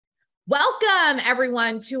Welcome,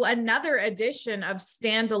 everyone, to another edition of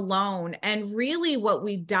Stand Alone. And really what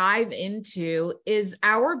we dive into is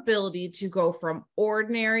our ability to go from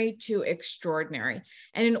ordinary to extraordinary.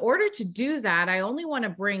 And in order to do that, I only want to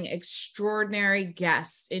bring extraordinary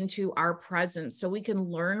guests into our presence so we can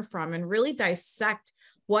learn from and really dissect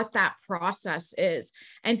what that process is.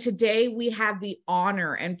 And today we have the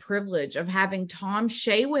honor and privilege of having Thom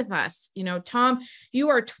Shea with us. You know, Thom, you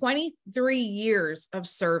are 23 years of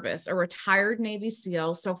service, a retired Navy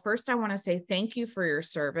SEAL. So first I want to say thank you for your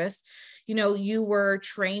service. You know, you were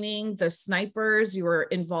training the snipers, you were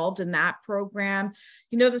involved in that program.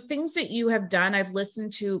 You know, the things that you have done, I've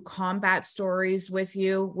listened to combat stories with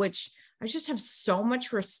you, which I just have so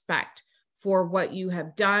much respect for what you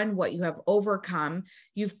have done, what you have overcome.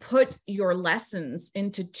 You've put your lessons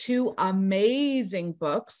into two amazing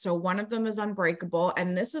books. So one of them is Unbreakable,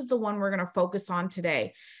 and this is the one we're going to focus on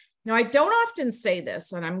today. Now, I don't often say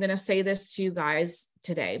this, and I'm going to say this to you guys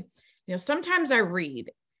today. You know, sometimes I read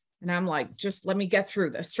and I'm like, just let me get through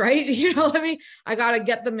this, right? I got to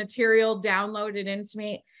get the material downloaded into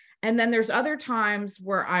me. And then there's other times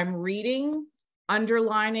where I'm reading,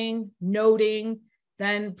 underlining, noting,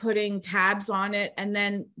 then putting tabs on it. And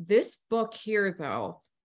then this book here, though,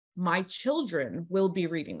 my children will be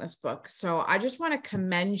reading this book. So I just want to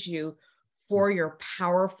commend you for your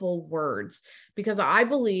powerful words, because I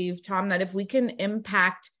believe, Thom, that if we can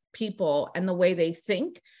impact people and the way they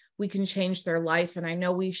think, we can change their life. And I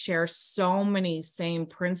know we share so many same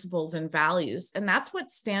principles and values. And that's what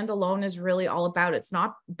Stand Alone is really all about. It's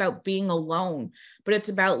not about being alone, but it's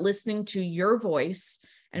about listening to your voice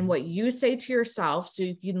and what you say to yourself so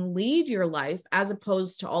you can lead your life as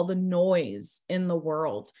opposed to all the noise in the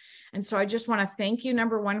world. And so I just want to thank you,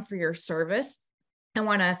 number one, for your service. I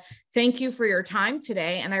want to thank you for your time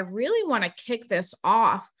today. And I really want to kick this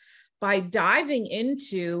off by diving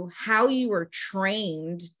into how you were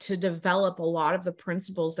trained to develop a lot of the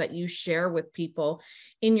principles that you share with people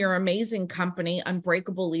in your amazing company,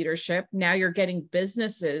 Unbreakable Leadership. Now you're getting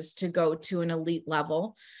businesses to go to an elite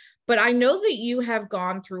level. But I know that you have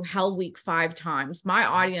gone through Hell Week 5 times. My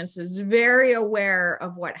audience is very aware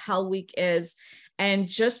of what Hell Week is and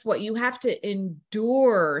just what you have to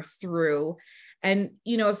endure through. And,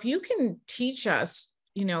 you know, if you can teach us,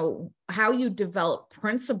 you know, how you develop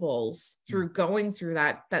principles through going through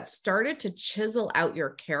that started to chisel out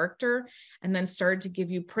your character and then started to give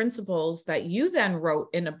you principles that you then wrote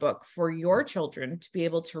in a book for your children to be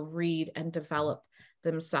able to read and develop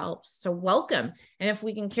themselves. So welcome. And if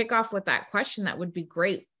we can kick off with that question, that would be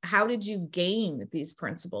great. How did you gain these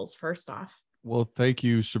principles first off? Well, thank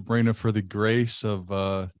you, Sabrina, for the grace of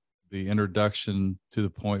the introduction to the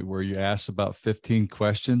point where you asked about 15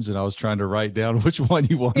 questions and I was trying to write down which one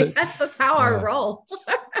you wanted. Yes, that's how I roll.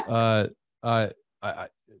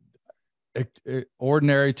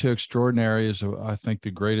 Ordinary to extraordinary is, I think, the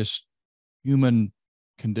greatest human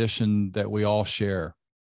condition that we all share,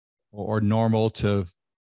 or normal to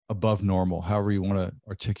above normal, however you want to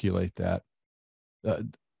articulate that.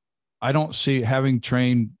 I don't see, having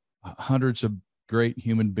trained hundreds of great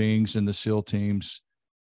human beings in the SEAL teams,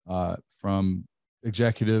 from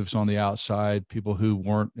executives on the outside, people who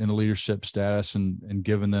weren't in a leadership status and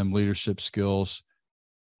given them leadership skills,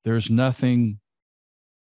 there's nothing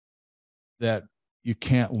that you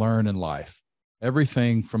can't learn in life.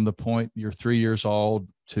 Everything from the point you're 3 years old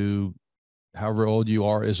to however old you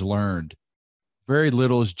are is learned. Very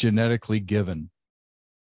little is genetically given,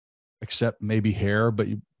 except maybe hair, but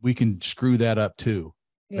we can screw that up too.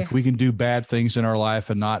 Yes. Like we can do bad things in our life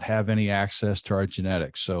and not have any access to our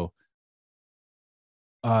genetics. So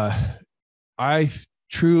I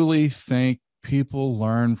truly think people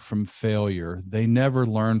learn from failure. They never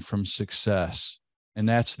learn from success. And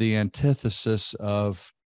that's the antithesis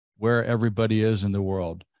of where everybody is in the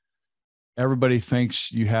world. Everybody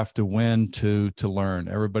thinks you have to win to learn.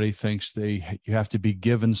 Everybody thinks you have to be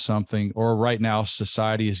given something, or right now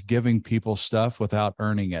society is giving people stuff without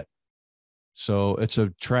earning it. So it's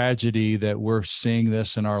a tragedy that we're seeing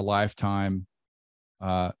this in our lifetime.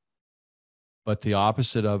 But the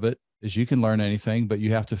opposite of it is you can learn anything, but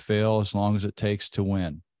you have to fail as long as it takes to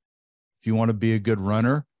win. If you want to be a good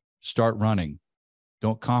runner, start running.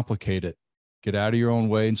 Don't complicate it. Get out of your own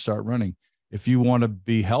way and start running. If you want to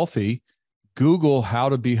be healthy, Google how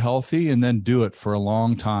to be healthy and then do it for a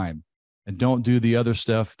long time. And don't do the other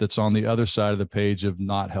stuff that's on the other side of the page of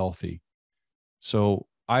not healthy. So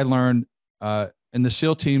I learned, and the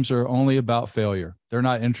SEAL teams are only about failure. They're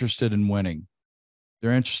not interested in winning.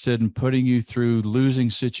 They're interested in putting you through losing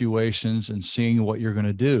situations and seeing what you're going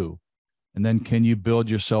to do. And then can you build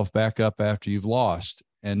yourself back up after you've lost?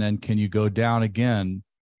 And then can you go down again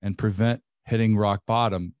and prevent hitting rock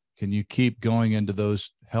bottom? Can you keep going into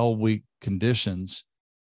those hell week conditions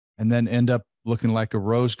and then end up looking like a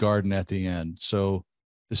rose garden at the end? So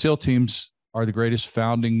the SEAL teams are the greatest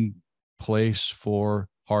founding place for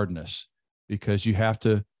hardness, because you have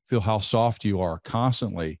to feel how soft you are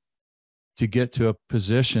constantly to get to a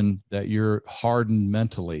position that you're hardened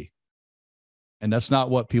mentally. And that's not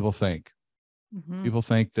what people think. Mm-hmm. People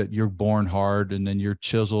think that you're born hard and then you're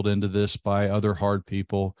chiseled into this by other hard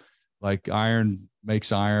people, like iron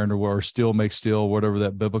makes iron, or steel makes steel, whatever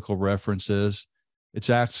that biblical reference is. It's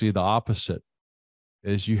actually the opposite,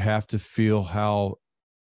 is you have to feel how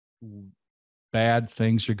bad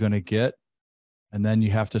things are going to get, and then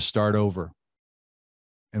you have to start over.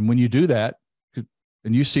 And when you do that,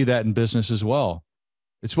 and you see that in business as well,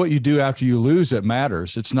 it's what you do after you lose that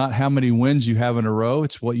matters. It's not how many wins you have in a row.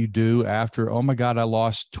 It's what you do after, oh my God, I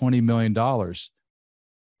lost $20 million.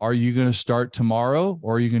 Are you going to start tomorrow,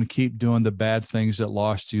 or are you going to keep doing the bad things that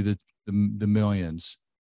lost you the millions?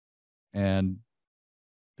 And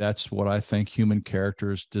that's what I think human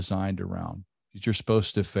character is designed around. You're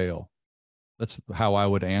supposed to fail. That's how I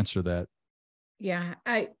would answer that. Yeah.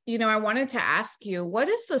 I wanted to ask you, what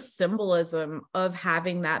is the symbolism of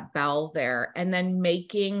having that bell there and then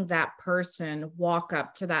making that person walk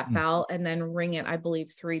up to that bell and then ring it, I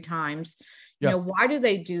believe, 3 times? Why do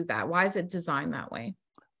they do that? Why is it designed that way?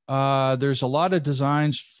 There's a lot of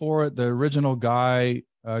designs for it. The original guy,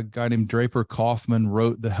 a guy named Draper Kaufman,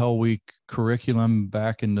 wrote the Hell Week curriculum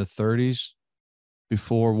back in the 30s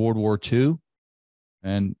before World War II.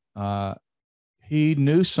 And he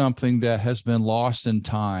knew something that has been lost in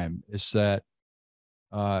time, is that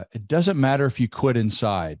it doesn't matter if you quit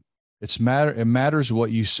inside. It matters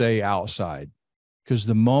what you say outside. Because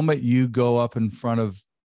the moment you go up in front of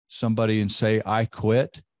somebody and say, I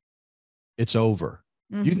quit, it's over.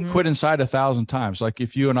 Mm-hmm. You can quit inside 1,000 times. Like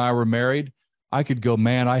if you and I were married, I could go,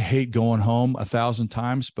 man, I hate going home 1,000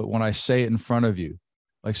 times. But when I say it in front of you,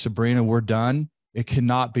 like, Sabrina, we're done, it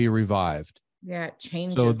cannot be revived. Yeah, it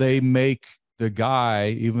changes. So they make the guy,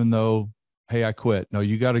 even though, hey, I quit. No,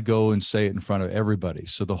 you got to go and say it in front of everybody.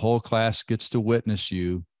 So the whole class gets to witness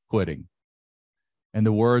you quitting. And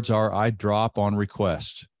the words are, I drop on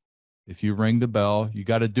request. If you ring the bell, you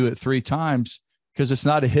got to do it 3 times, because it's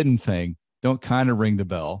not a hidden thing. Don't kind of ring the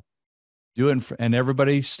bell. Do it. And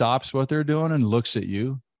everybody stops what they're doing and looks at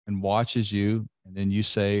you and watches you. And then you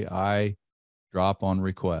say, I drop on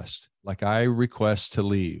request. Like, I request to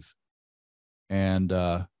leave. And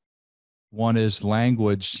one is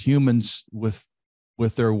language. Humans with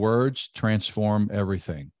their words transform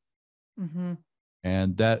everything. Mm-hmm.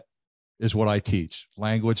 And that is what I teach.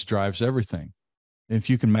 Language drives everything. If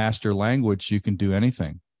you can master language, you can do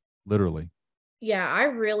anything, literally. Yeah, I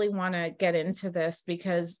really want to get into this,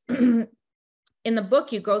 because in the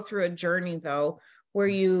book, you go through a journey, though, where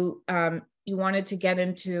you wanted to get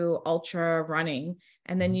into ultra running,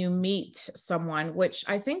 and then you meet someone, which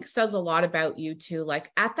I think says a lot about you too. Like,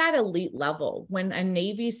 at that elite level, when a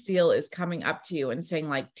Navy SEAL is coming up to you and saying,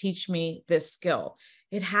 like, teach me this skill,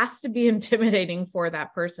 it has to be intimidating for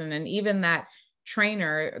that person. And even that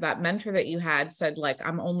trainer, that mentor that you had, said, like,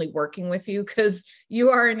 I'm only working with you because you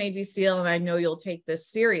are a Navy SEAL and I know you'll take this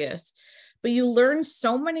serious. But you learn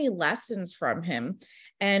so many lessons from him.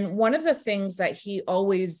 And one of the things that he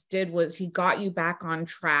always did was he got you back on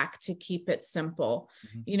track to keep it simple,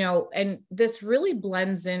 and this really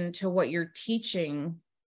blends into what you're teaching,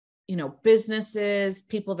 businesses,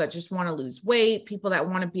 people that just want to lose weight, people that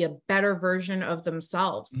want to be a better version of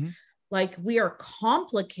themselves. Mm-hmm. Like, we are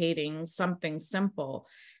complicating something simple.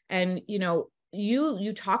 And,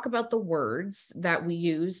 you talk about the words that we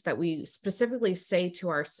use, that we specifically say to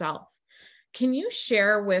ourselves. Can you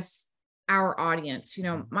share with our audience?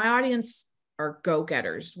 My audience are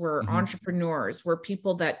go-getters. We're entrepreneurs. We're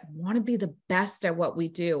people that want to be the best at what we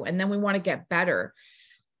do. And then we want to get better.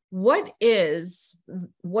 What is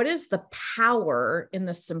the power in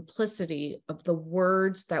the simplicity of the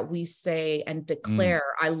words that we say and declare?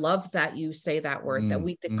 I love that you say that word, that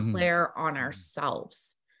we declare on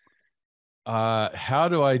ourselves. How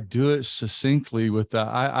do I do it succinctly with that?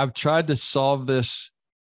 I've tried to solve this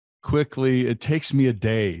quickly. It takes me a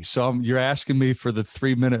day. So you're asking me for the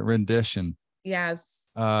 3-minute rendition. Yes.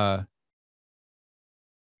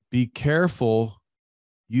 Be careful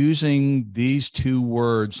using these 2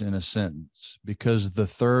 words in a sentence, because the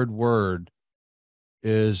third word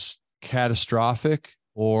is catastrophic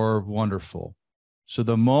or wonderful. So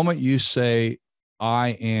the moment you say I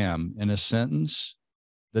am in a sentence,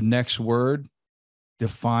 the next word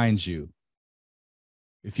defines you.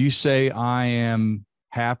 If you say I am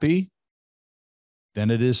happy, then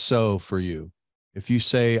it is so for you. If you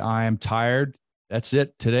say, I am tired, that's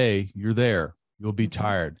it today. You're there. You'll be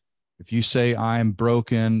tired. If you say, I am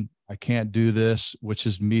broken, I can't do this, which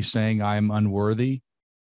is me saying I am unworthy.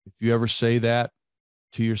 If you ever say that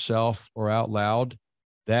to yourself or out loud,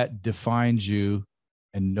 that defines you,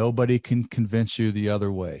 and nobody can convince you the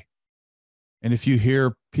other way. And if you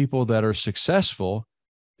hear people that are successful,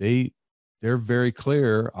 they're very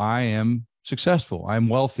clear. I am successful. I'm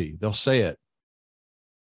wealthy. They'll say it.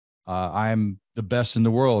 I'm the best in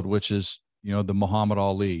the world, which is, the Muhammad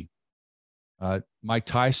Ali. Mike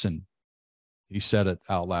Tyson, he said it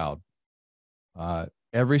out loud.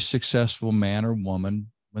 Every successful man or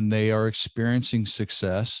woman, when they are experiencing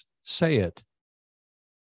success, say it.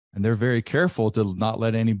 And they're very careful to not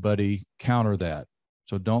let anybody counter that.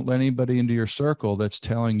 So don't let anybody into your circle that's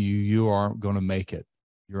telling you you aren't going to make it.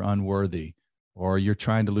 You're unworthy, or you're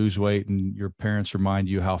trying to lose weight and your parents remind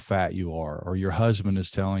you how fat you are, or your husband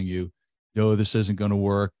is telling you, no, this isn't going to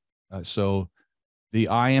work. So the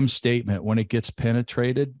I am statement, when it gets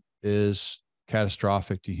penetrated, is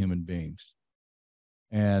catastrophic to human beings.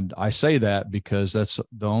 And I say that because that's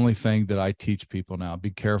the only thing that I teach people now.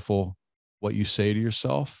 Be careful what you say to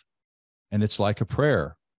yourself. And it's like a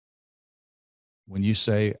prayer. When you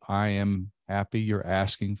say, I am happy, you're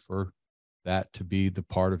asking for that to be the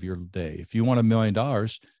part of your day. If you want $1 million,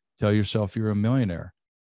 tell yourself you're a millionaire.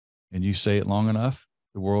 And you say it long enough,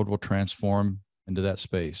 the world will transform into that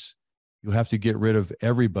space. You'll have to get rid of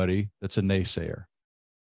everybody that's a naysayer.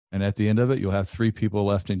 And at the end of it, you'll have 3 people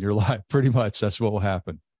left in your life. Pretty much that's what will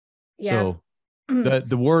happen. Yes. So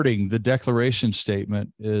the wording, the declaration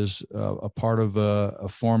statement is a part of a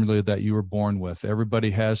formula that you were born with. Everybody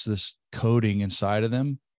has this coding inside of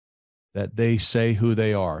them that they say who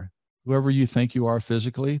they are. Whoever you think you are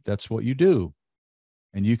physically, that's what you do.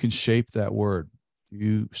 And you can shape that word.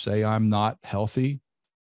 You say, I'm not healthy,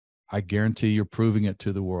 I guarantee you're proving it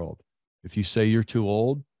to the world. If you say you're too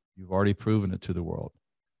old, you've already proven it to the world.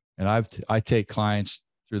 And I take clients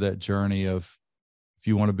through that journey of, if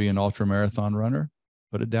you want to be an ultra marathon runner,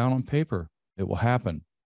 put it down on paper. It will happen.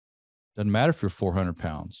 Doesn't matter if you're 400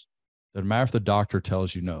 pounds. Doesn't matter if the doctor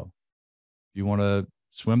tells you no. If you want to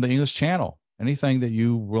swim the English Channel, anything that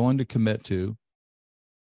you're willing to commit to,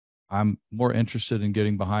 I'm more interested in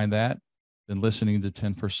getting behind that than listening to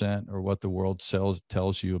 10% or what the world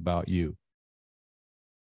tells you about you.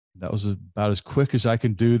 That was about as quick as I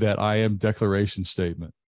can do that I am declaration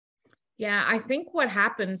statement. Yeah, I think what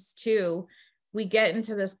happens too, we get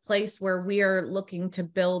into this place where we are looking to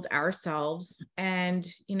build ourselves. And,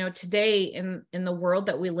 today in the world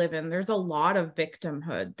that we live in, there's a lot of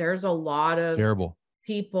victimhood. There's a lot of terrible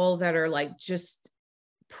people that are like just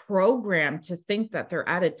programmed to think that they're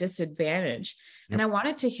at a disadvantage. Yep. And I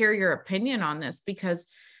wanted to hear your opinion on this because,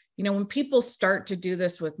 when people start to do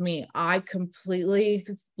this with me, I completely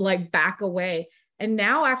back away. And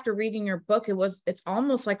now after reading your book, it's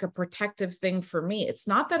almost like a protective thing for me. It's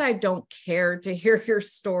not that I don't care to hear your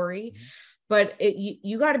story, but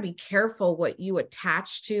you got to be careful what you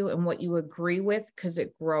attach to and what you agree with, because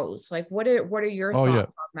it grows. What are your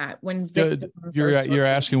thoughts on that? When victims you're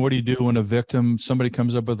asking, what do you do when somebody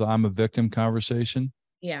comes up with I'm a victim conversation?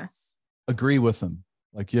 Yes. Agree with them.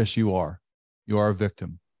 Yes, you are. You are a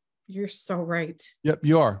victim. You're so right. Yep,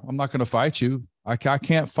 you are. I'm not going to fight you. I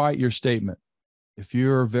can't fight your statement. If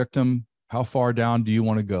you're a victim, how far down do you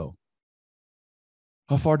want to go?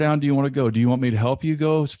 How far down do you want to go? Do you want me to help you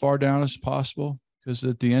go as far down as possible? Because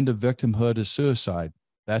at the end of victimhood is suicide.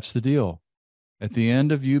 That's the deal. At the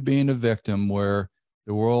end of you being a victim, where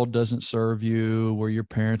the world doesn't serve you, where your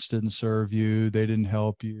parents didn't serve you, they didn't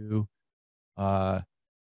help you, the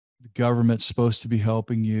government's supposed to be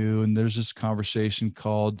helping you, and there's this conversation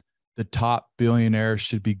called the top billionaires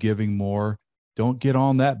should be giving more. Don't get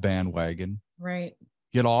on that bandwagon. Right.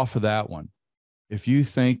 Get off of that one. If you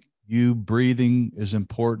think you breathing is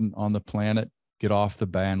important on the planet, get off the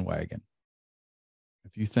bandwagon.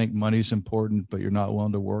 If you think money's important, but you're not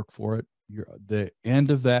willing to work for it, the end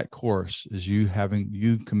of that course is you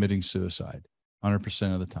committing suicide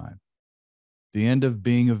 100% of the time. The end of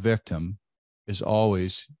being a victim is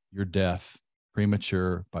always your death,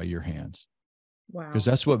 premature by your hands. Wow. Because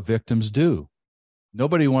that's what victims do.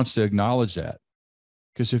 Nobody wants to acknowledge that.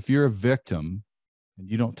 Because if you're a victim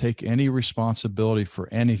and you don't take any responsibility for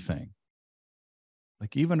anything,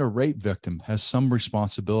 even a rape victim has some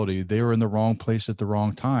responsibility. They were in the wrong place at the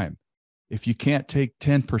wrong time. If you can't take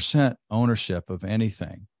 10% ownership of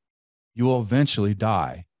anything, you will eventually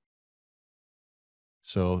die.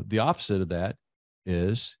 So the opposite of that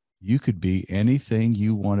is you could be anything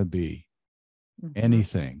you want to be,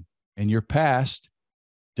 anything. And your past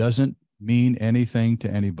doesn't mean anything to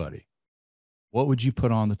anybody. What would you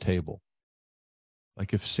put on the table?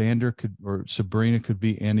 Like if Sandra could, or Sabrina could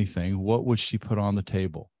be anything, what would she put on the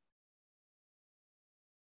table?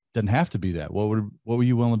 Doesn't have to be that. What were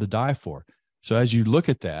you willing to die for? So as you look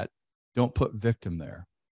at that, don't put victim there.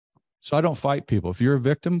 So I don't fight people. If you're a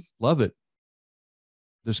victim, love it.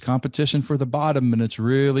 There's competition for the bottom, and it's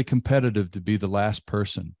really competitive to be the last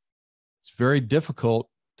person. It's very difficult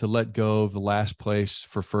to let go of the last place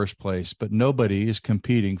for first place, but nobody is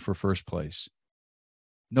competing for first place.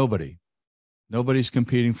 Nobody's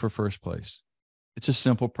competing for first place. It's a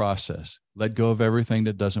simple process. Let go of everything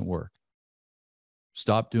that doesn't work.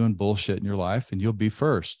 Stop doing bullshit in your life and you'll be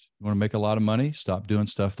first. You want to make a lot of money? Stop doing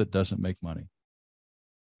stuff that doesn't make money.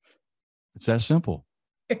 It's that simple.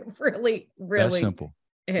 It really that simple.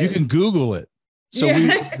 is. You can Google it. So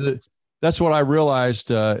yeah. That's what I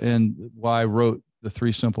realized, and why I wrote the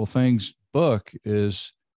 3 Simple Things book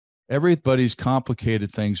is everybody's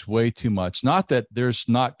complicated things way too much. Not that there's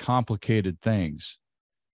not complicated things.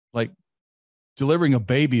 Like delivering a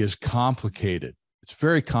baby is complicated. It's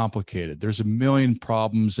very complicated. There's a million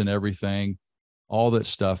problems and everything. All that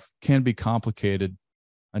stuff can be complicated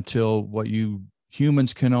until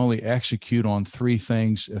humans can only execute on 3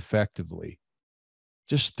 things effectively.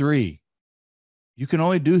 Just 3. You can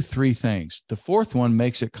only do 3 things. The 4th one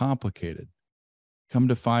makes it complicated. Come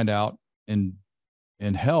to find out in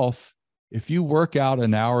health, if you work out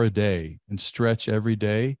an hour a day and stretch every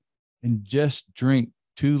day and just drink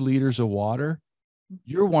 2 liters of water,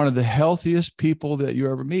 you're one of the healthiest people that you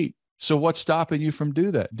ever meet. So what's stopping you from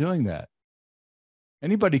doing that?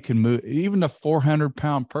 Anybody can move. Even a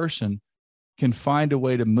 400-pound person can find a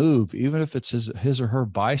way to move, even if it's his or her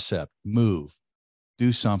bicep. Move,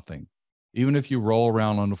 do something. Even if you roll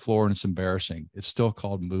around on the floor and it's embarrassing, it's still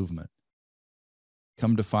called movement.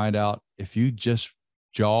 Come to find out, if you just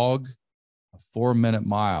jog a 4-minute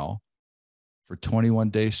mile for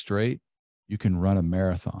 21 days straight, you can run a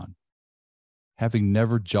marathon. Having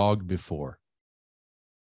never jogged before.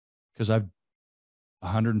 Because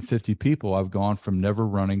 150 people, I've gone from never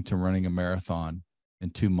running to running a marathon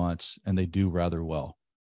in 2 months, and they do rather well.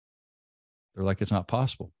 They're like, it's not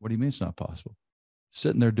possible. What do you mean it's not possible?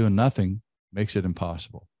 Sitting there doing nothing makes it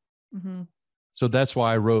impossible. Mm-hmm. So that's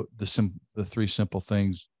why I wrote the 3 Simple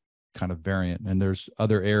Things kind of variant. And there's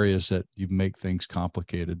other areas that you make things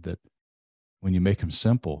complicated that when you make them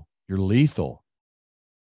simple, you're lethal,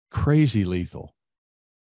 crazy lethal.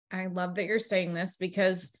 I love that you're saying this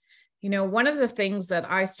because, one of the things that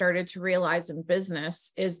I started to realize in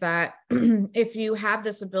business is that if you have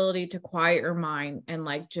this ability to quiet your mind and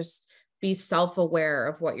just be self-aware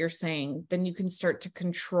of what you're saying, then you can start to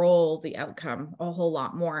control the outcome a whole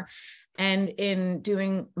lot more. And in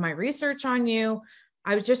doing my research on you,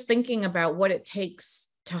 I was just thinking about what it takes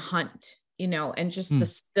to hunt, and just the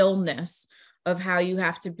stillness of how you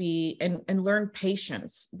have to be and learn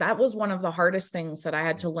patience. That was one of the hardest things that I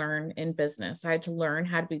had to learn in business. I had to learn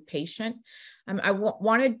how to be patient. I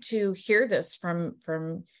wanted to hear this from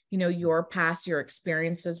your past, your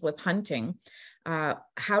experiences with hunting.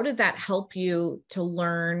 How did that help you to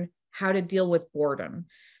learn how to deal with boredom?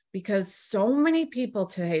 Because so many people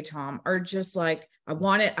today, Thom, are just like, I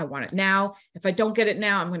want it now. If I don't get it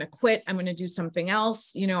now, I'm going to quit. I'm going to do something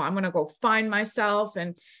else. I'm going to go find myself.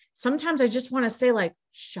 And sometimes I just want to say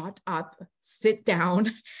shut up, sit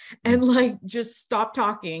down, and just stop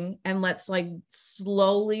talking. And let's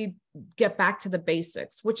slowly get back to the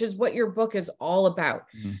basics, which is what your book is all about.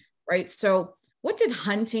 Right. So what did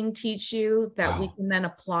hunting teach you that we can then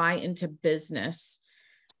apply into business?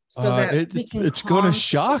 So that it's going to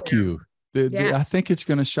shock you. I think it's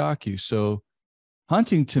going to shock you. So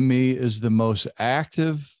hunting to me is the most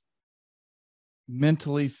active,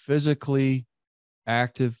 mentally, physically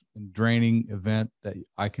active and draining event that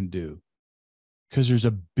I can do, because there's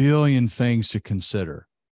a billion things to consider.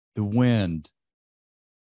 The wind,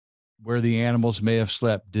 where the animals may have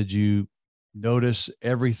slept. Did you notice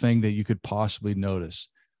everything that you could possibly notice?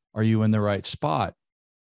 Are you in the right spot?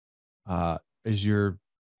 Is your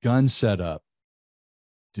gun set up?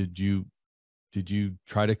 Did you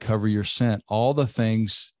try to cover your scent? All the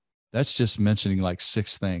things. That's just mentioning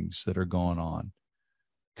 6 things that are going on.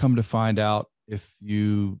 Come to find out, if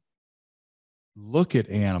you look at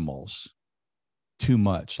animals too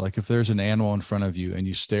much, if there's an animal in front of you and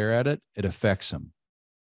you stare at it, it affects them.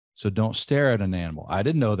 So don't stare at an animal. I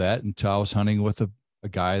didn't know that until I was hunting with a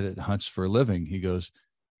guy that hunts for a living. He goes,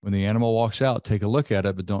 when the animal walks out, take a look at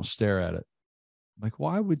it, but don't stare at it. I'm like,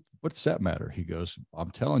 what's that matter? He goes,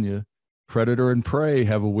 I'm telling you, predator and prey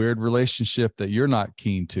have a weird relationship that you're not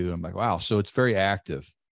keen to. I'm like, wow. So it's very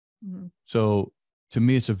active. Mm-hmm. So to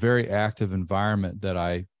me, it's a very active environment that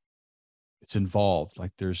I it's involved.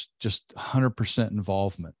 Like there's just 100%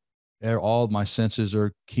 involvement. All of my senses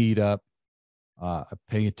are keyed up. I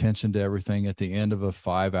pay attention to everything. At the end of a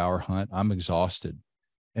 5-hour hunt, I'm exhausted.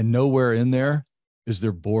 And nowhere in there is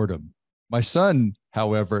there boredom. My son,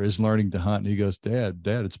 however, is learning to hunt. And he goes, Dad,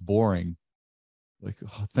 it's boring. Like,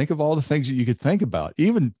 think of all the things that you could think about.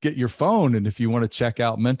 Even get your phone. And if you want to check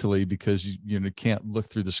out mentally because you can't look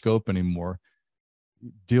through the scope anymore,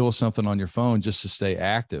 deal with something on your phone just to stay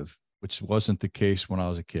active, which wasn't the case when I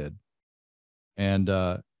was a kid. And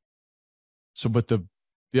but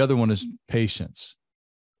the other one is patience.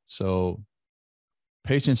 So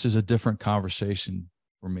patience is a different conversation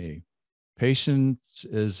for me. Patience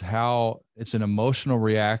is how it's an emotional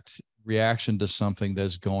reaction to something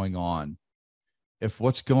that's going on. If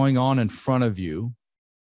what's going on in front of you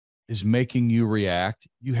is making you react,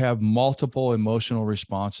 you have multiple emotional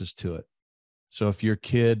responses to it. So if your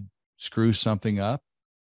kid screws something up,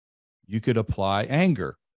 you could apply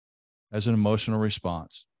anger as an emotional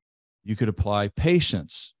response. You could apply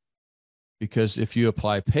patience, because if you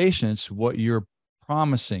apply patience, what you're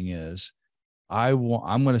promising is,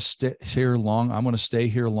 I'm going to stay here long. I'm going to stay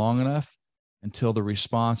here long enough until the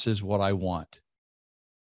response is what I want.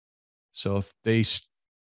 So if they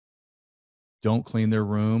don't clean their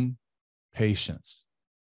room, patience.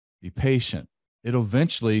 Be patient. It'll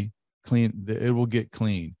eventually it will get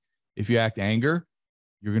clean. If you act anger,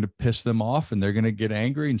 you're going to piss them off and they're going to get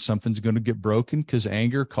angry and something's going to get broken, because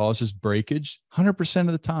anger causes breakage 100%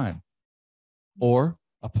 of the time. Or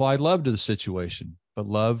apply love to the situation, but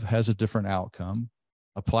love has a different outcome.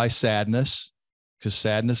 Apply sadness, because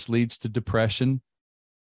sadness leads to depression.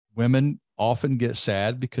 Women often get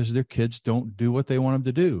sad because their kids don't do what they want them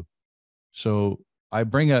to do. So I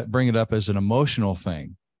bring it up as an emotional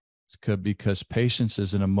thing, because patience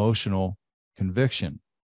is an emotional conviction.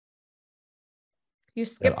 You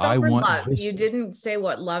skipped over love. You didn't say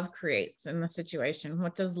what love creates in the situation.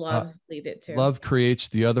 What does love lead it to? Love creates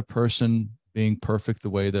the other person being perfect the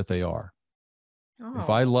way that they are. Oh. If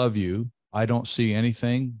I love you, I don't see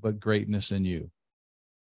anything but greatness in you.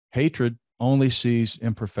 Hatred only sees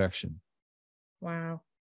imperfection. Wow.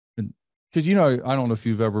 Because, I don't know if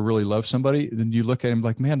you've ever really loved somebody, then you look at them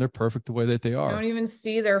like, man, they're perfect the way that they are. You don't even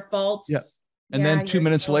see their faults. Yeah. And then 2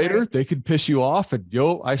 minutes later, right, they could piss you off and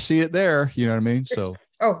I see it there. You know what I mean? So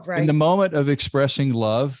in the moment of expressing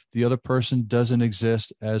love, the other person doesn't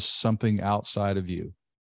exist as something outside of you.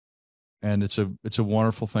 And it's a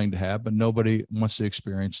wonderful thing to have, but nobody wants to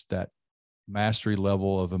experience that mastery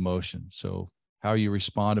level of emotion. So how you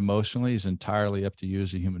respond emotionally is entirely up to you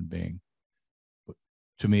as a human being. But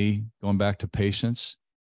to me, going back to patience,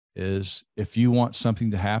 is if you want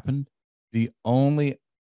something to happen, the only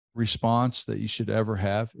response that you should ever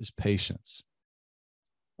have is patience.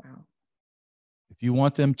 Wow. If you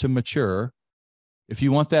want them to mature, if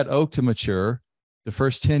you want that oak to mature, the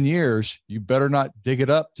first 10 years, you better not dig it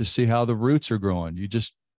up to see how the roots are growing. You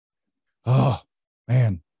just, oh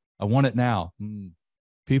man, I want it now.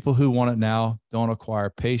 People who want it now don't acquire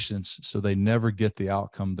patience, so they never get the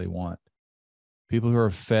outcome they want. People who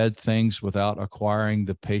are fed things without acquiring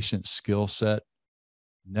the patient skill set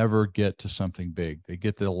never get to something big. They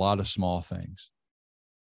get to a lot of small things,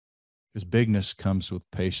 because bigness comes with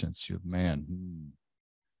patience.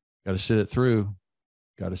 Got to sit it through.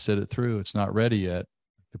 Got to sit it through. It's not ready yet.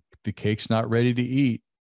 The cake's not ready to eat.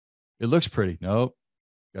 It looks pretty. Nope.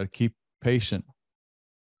 Got to keep patient.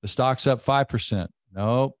 The stock's up 5%.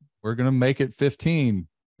 Nope. We're going to make it 15.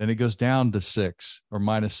 Then it goes down to 6 or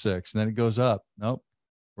 -6. And then it goes up. Nope.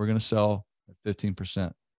 We're going to sell at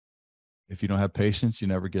 15%. If you don't have patience, you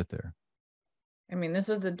never get there. I mean, this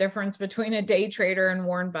is the difference between a day trader and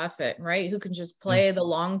Warren Buffett, right? Who can just play the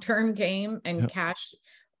long-term game and cash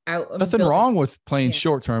out. Nothing wrong with playing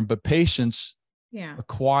short-term, but patience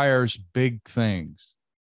acquires big things.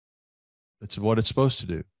 That's what it's supposed to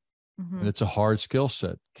do. Mm-hmm. And it's a hard skill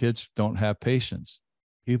set. Kids don't have patience.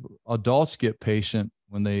 Adults get patient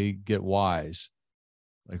when they get wise.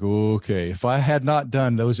 Like, okay, if I had not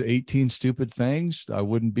done those 18 stupid things, I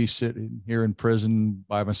wouldn't be sitting here in prison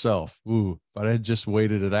by myself. If I had just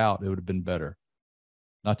waited it out, it would have been better.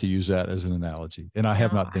 Not to use that as an analogy. And I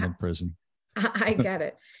have not been in prison. I get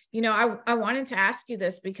it. I wanted to ask you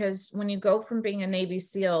this, because when you go from being a Navy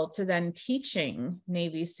SEAL to then teaching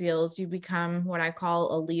Navy SEALs, you become what I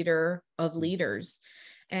call a leader of leaders.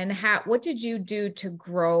 And what did you do to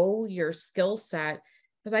grow your skill set?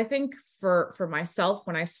 Because I think for myself,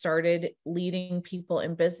 when I started leading people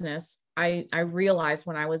in business, I realized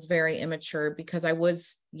when I was very immature, because I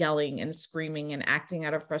was yelling and screaming and acting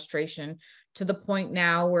out of frustration, to the point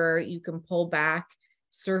now where you can pull back,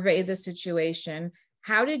 survey the situation,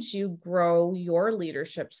 How did you grow your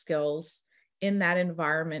leadership skills in that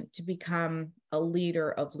environment to become a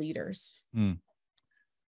leader of leaders? The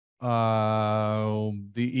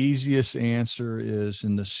easiest answer is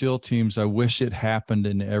in the SEAL teams. I wish it happened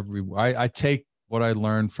in every. I take what I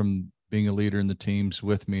learned from being a leader in the teams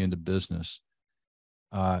with me into business.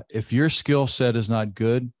 If your skill set is not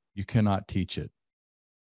good, you cannot teach it.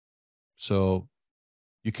 So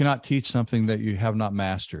you cannot teach something that you have not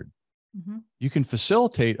mastered. Mm-hmm. You can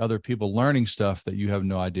facilitate other people learning stuff that you have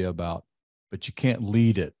no idea about, but you can't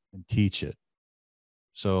lead it and teach it.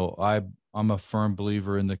 So I'm a firm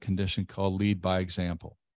believer in the condition called lead by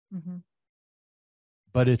example. Mm-hmm.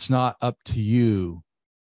 But it's not up to you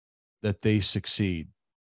that they succeed.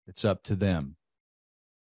 It's up to them.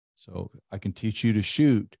 So I can teach you to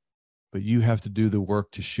shoot, but you have to do the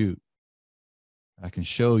work to shoot. I can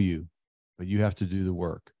show you, but you have to do the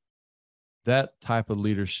work. That type of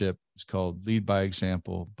leadership is called lead by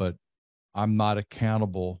example, but I'm not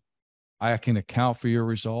accountable. I can account for your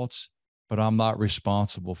results, but I'm not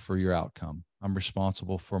responsible for your outcome. I'm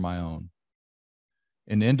responsible for my own.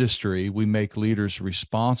 In industry, we make leaders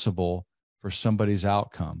responsible for somebody's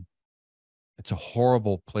outcome. It's a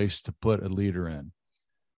horrible place to put a leader in,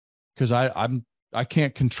 because I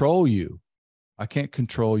can't control you. I can't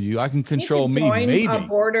control you. I can control me, maybe. A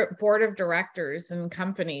board of directors and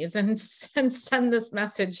companies and send this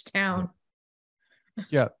message down.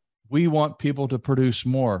 Yeah. We want people to produce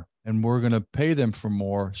more, and we're going to pay them for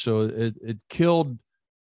more. So it killed.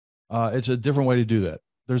 It's a different way to do that.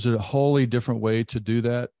 There's a wholly different way to do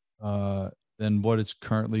that than what it's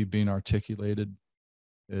currently being articulated.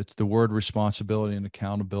 It's the word responsibility and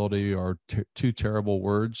accountability are two terrible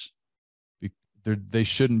words. They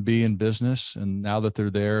shouldn't be in business. And now that they're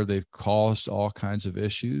there, they've caused all kinds of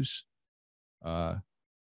issues. And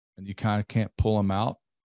you kind of can't pull them out.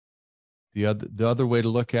 The other way to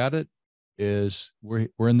look at it is we're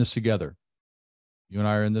in this together. You and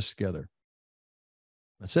I are in this together.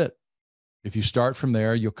 That's it. If you start from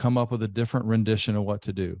there, you'll come up with a different rendition of what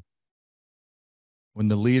to do. When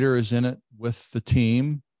the leader is in it with the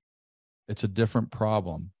team, it's a different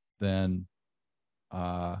problem than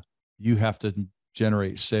you have to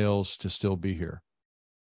generate sales to still be here.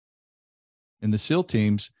 In the SEAL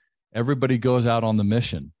teams, everybody goes out on the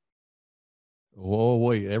mission. Oh,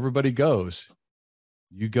 wait, everybody goes.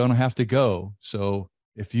 You're going to have to go. So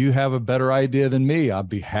if you have a better idea than me, I'd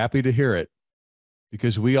be happy to hear it,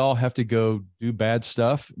 because we all have to go do bad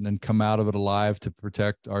stuff and then come out of it alive to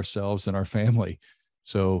protect ourselves and our family.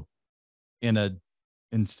 So I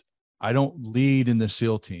don't lead in the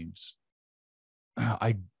SEAL teams.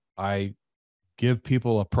 I give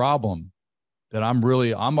people a problem that I'm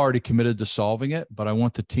already committed to solving it, but I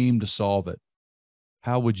want the team to solve it.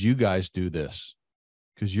 How would you guys do this?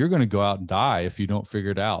 Because you're going to go out and die if you don't figure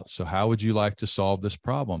it out. So how would you like to solve this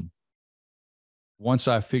problem? Once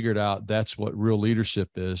I figured out that's what real leadership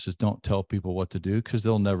is don't tell people what to do, because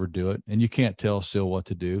they'll never do it. And you can't tell SEAL what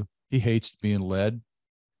to do. He hates being led.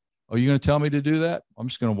 Oh, you're going to tell me to do that? I'm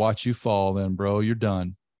just going to watch you fall then, bro. You're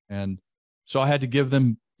done. And so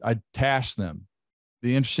I tasked them.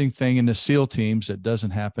 The interesting thing in the SEAL teams that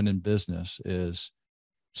doesn't happen in business is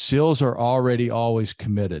SEALs are already always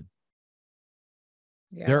committed.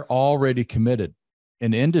 Yes. They're already committed.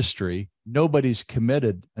 In industry, nobody's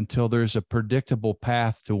committed until there's a predictable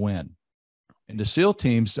path to win. In the SEAL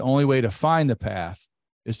teams, the only way to find the path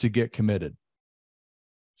is to get committed.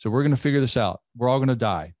 So we're going to figure this out. We're all going to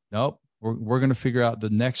die. Nope. We're going to figure out the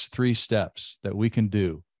next 3 steps that we can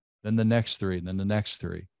do, then the next 3, then the next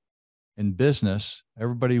 3. In business,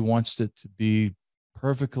 everybody wants it to be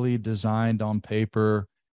perfectly designed on paper,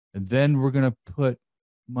 and then we're going to put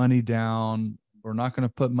money down. We're not going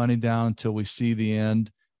to put money down until we see the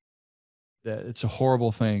end. It's a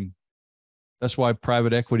horrible thing. That's why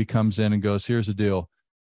private equity comes in and goes, here's the deal.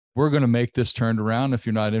 We're going to make this turned around. If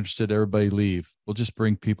you're not interested, everybody leave. We'll just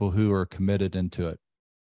bring people who are committed into it,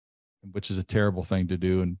 which is a terrible thing to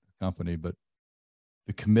do in a company. But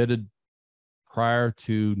the committed prior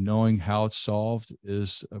to knowing how it's solved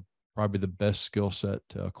is probably the best skill set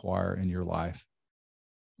to acquire in your life.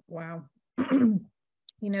 Wow.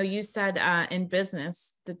 You said in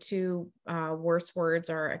business, the 2 worst words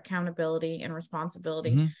are accountability and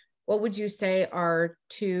responsibility. Mm-hmm. What would you say are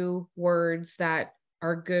 2 words that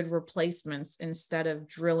are good replacements instead of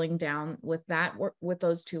drilling down with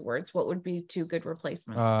those 2 words? What would be 2 good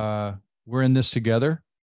replacements? We're in this together.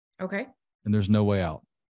 Okay. And there's no way out.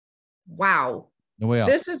 Wow. No way out.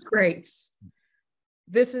 This is great.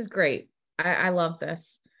 This is great. I love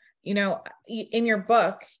this. In your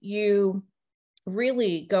book, you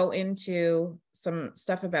really go into some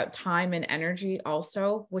stuff about time and energy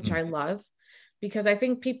also, which I love, because I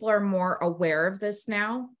think people are more aware of this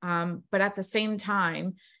now. But at the same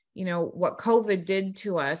time, you know, what COVID did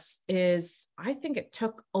to us is I think it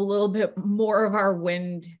took a little bit more of our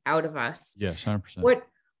wind out of us. Yes, 100%.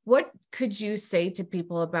 What could you say to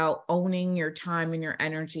people about owning your time and your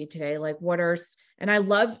energy today? Like and I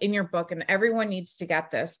love in your book, and everyone needs to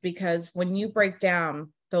get this, because when you break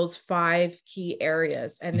down those 5 key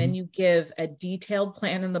areas, and then you give a detailed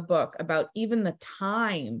plan in the book about even the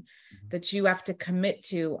time that you have to commit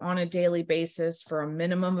to on a daily basis for a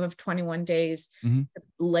minimum of 21 days, to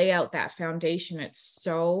lay out that foundation. It's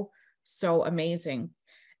so, so amazing.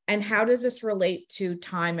 And how does this relate to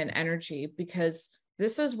time and energy? Because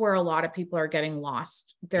this is where a lot of people are getting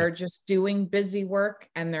lost. They're just doing busy work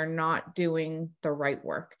and they're not doing the right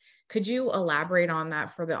work. Could you elaborate on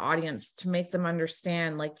that for the audience to make them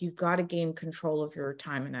understand, like, you've got to gain control of your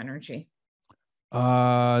time and energy?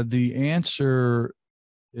 The answer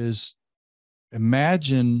is,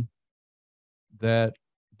 imagine that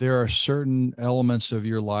there are certain elements of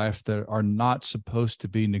your life that are not supposed to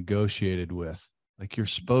be negotiated with. Like, you're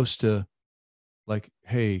supposed to, like,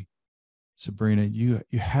 hey, Sabrina, you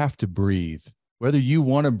have to breathe. Whether you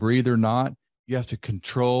want to breathe or not, you have to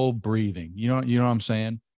control breathing. You know what I'm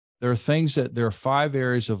saying? There are 5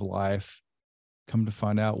 areas of life, come to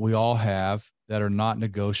find out, we all have, that are not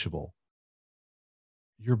negotiable.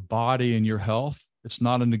 Your body and your health, it's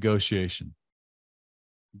not a negotiation.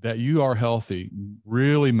 That you are healthy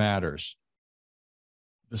really matters.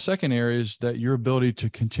 The second area is that your ability to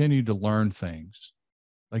continue to learn things,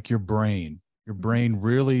 like your brain. Your brain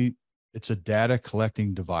really, it's a data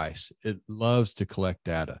collecting device. It loves to collect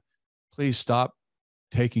data. Please stop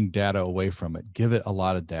taking data away from it. Give it a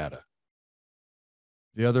lot of data.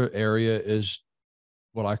 The other area is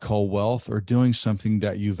what I call wealth, or doing something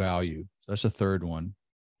that you value. So that's a third one.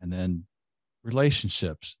 And then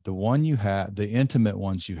relationships, the one you have, the intimate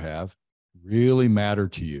ones you have, really matter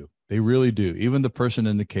to you. They really do. Even the person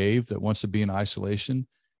in the cave that wants to be in isolation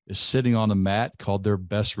is sitting on a mat called their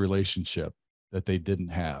best relationship that they didn't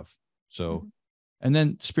have. So, and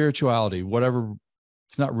then spirituality, whatever,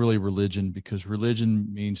 it's not really religion, because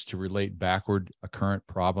religion means to relate backward a current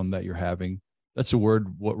problem that you're having. That's a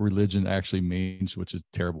word, what religion actually means, which is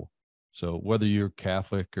terrible. So whether you're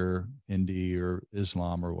Catholic or Hindu or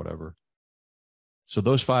Islam or whatever. So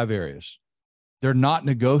those 5 areas, they're not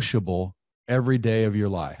negotiable every day of your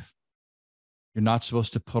life. You're not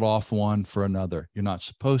supposed to put off one for another. You're not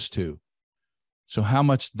supposed to. So how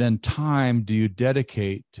much then time do you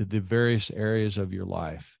dedicate to the various areas of your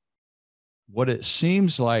life? What it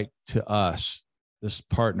seems like to us, this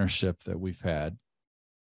partnership that we've had,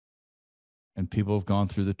 and people have gone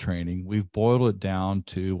through the training, we've boiled it down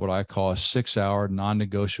to what I call a 6-hour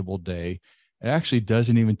non-negotiable day. It actually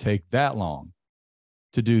doesn't even take that long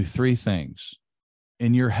to do 3 things.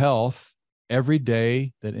 In your health, every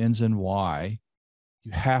day that ends in Y,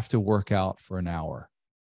 you have to work out for an hour,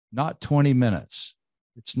 not 20 minutes.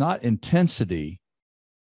 It's not intensity.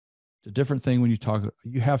 It's a different thing when you talk.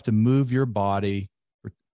 You have to move your body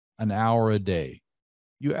for an hour a day.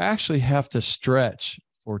 You actually have to stretch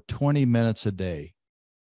for 20 minutes a day.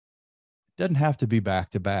 It doesn't have to be back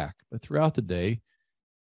to back, but throughout the day,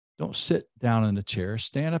 don't sit down in a chair,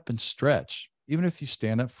 stand up and stretch. Even if you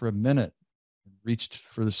stand up for a minute, reach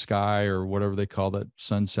for the sky or whatever they call that,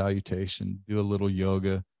 sun salutation, do a little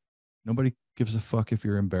yoga. Nobody gives a fuck if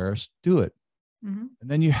you're embarrassed. Do it. And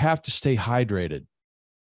then you have to stay hydrated.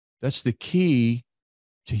 That's the key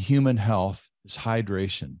to human health, is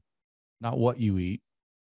hydration, not what you eat.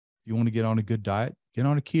 If you want to get on a good diet, get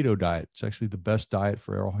on a keto diet. It's actually the best diet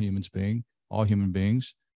for all human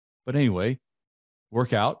beings. But anyway,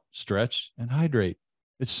 work out, stretch, and hydrate.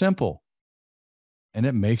 It's simple. And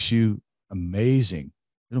it makes you amazing.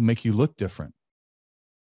 It'll make you look different.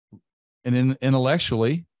 And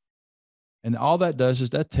intellectually, and all that does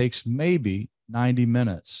is that takes maybe 90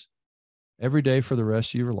 minutes every day for the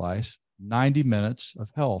rest of your life, 90 minutes of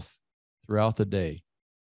health throughout the day.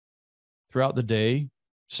 Throughout the day,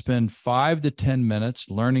 spend 5 to 10 minutes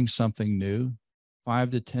learning something new,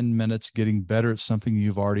 5 to 10 minutes getting better at something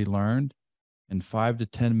you've already learned, and 5 to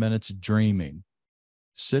 10 minutes dreaming.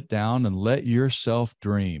 Sit down and let yourself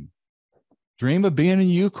dream. Dream of being a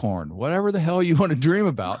unicorn, whatever the hell you want to dream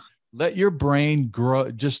about. Let your brain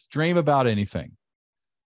grow. Just dream about anything.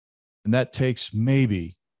 And that takes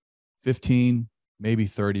maybe 15, maybe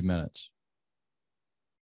 30 minutes.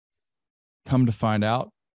 Come to find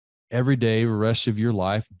out, every day, the rest of your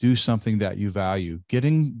life, do something that you value. Get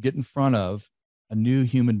in front of a new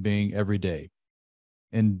human being every day.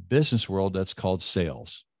 In business world, that's called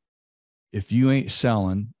sales. if you ain't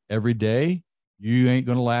selling every day, you ain't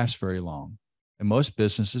going to last very long. And most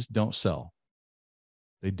businesses don't sell.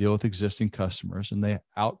 They deal with existing customers and they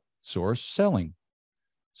outsource selling.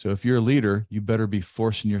 So if you're a leader, you better be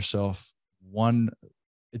forcing yourself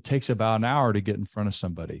it takes about an hour to get in front of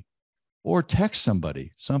somebody or text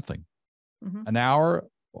somebody something. Mm-hmm. An hour,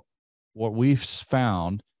 what we've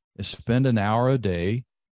found is spend an hour a day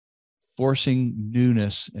forcing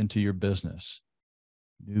newness into your business,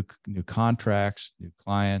 new contracts, new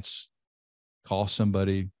clients, call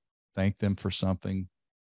somebody, thank them for something.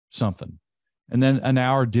 And then an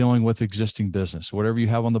hour dealing with existing business, whatever you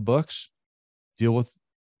have on the books,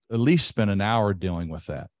 at least spend an hour dealing with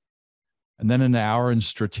that. And then an hour in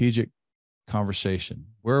strategic conversation.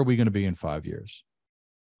 Where are we going to be in 5 years?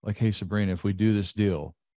 Like, hey, Sabrina, if we do this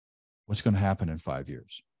deal, what's going to happen in 5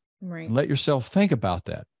 years? Right. And let yourself think about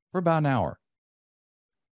that for about an hour.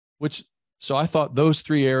 So I thought those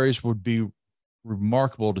 3 areas would be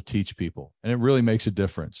remarkable to teach people. And it really makes a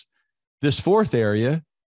difference. This 4th area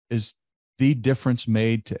is the difference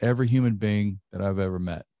made to every human being that I've ever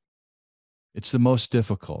met. It's the most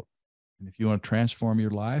difficult. And if you want to transform your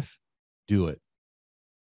life, do it.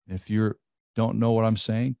 If you don't know what I'm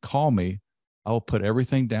saying, call me. I will put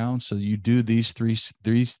everything down so you do these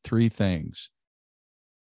three things.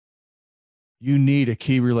 You need a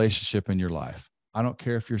key relationship in your life. I don't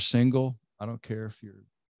care if you're single. I don't care if you're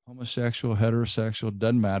homosexual, heterosexual,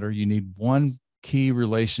 doesn't matter. You need one key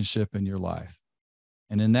relationship in your life.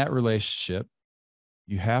 And in that relationship,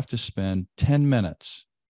 you have to spend 10 minutes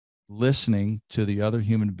listening to the other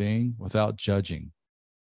human being without judging.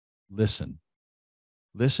 Listen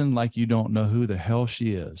like you don't know who the hell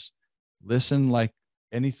she is. Listen like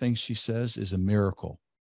anything she says is a miracle,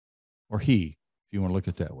 or he, if you want to look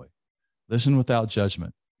at it that way. Listen without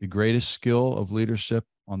judgment. The greatest skill of leadership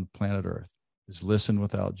on the planet Earth is listen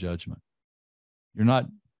without judgment.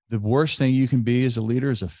 The worst thing you can be as a leader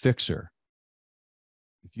is a fixer.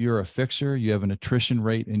 If you're a fixer, you have an attrition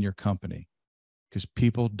rate in your company because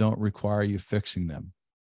people don't require you fixing them.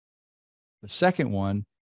 The second one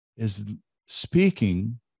is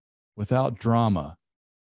speaking without drama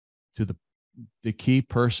to the key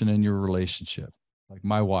person in your relationship. Like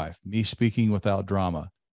my wife, me speaking without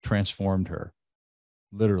drama transformed her.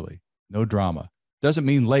 Literally, no drama. Doesn't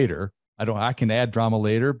mean later. I can add drama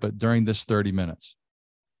later, but during this 30 minutes.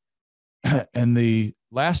 And the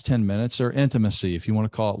last 10 minutes are intimacy. If you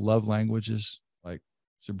want to call it love languages, like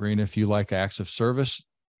Sabrina, if you like acts of service,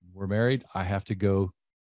 we're married, I have to go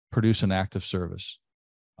produce an act of service.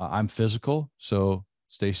 I'm physical, so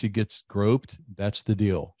Stacy gets groped. That's the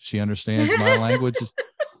deal. She understands my language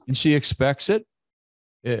and she expects it,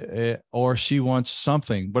 or she wants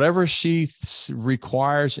something. Whatever she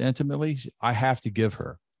requires intimately, I have to give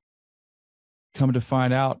her. Come to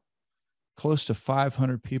find out, close to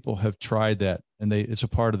 500 people have tried that, and it's a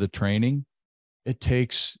part of the training. It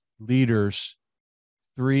takes leaders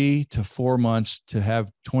 3 to 4 months to have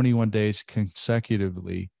 21 days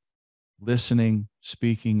consecutively listening,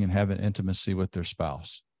 speaking, and having intimacy with their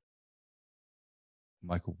spouse. I'm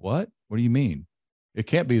like, what? What do you mean? It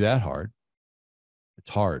can't be that hard.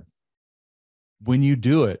 It's hard. When you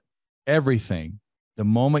do it, everything, the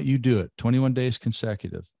moment you do it, 21 days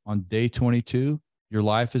consecutive, on day 22, your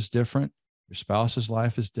life is different, your spouse's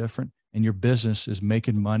life is different, and your business is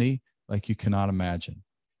making money like you cannot imagine,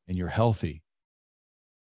 and you're healthy.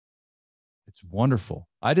 It's wonderful.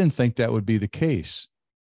 I didn't think that would be the case.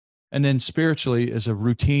 And then spiritually, as a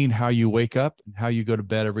routine, how you wake up and how you go to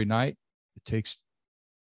bed every night, it takes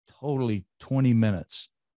totally 20 minutes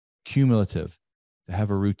cumulative to have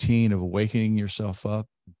a routine of awakening yourself up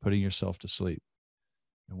and putting yourself to sleep.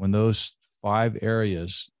 And when those 5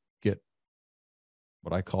 areas get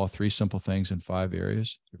what I call 3 simple things in 5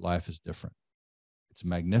 areas, your life is different. It's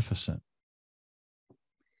magnificent.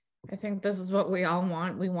 I think this is what we all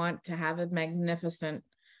want. We want to have a magnificent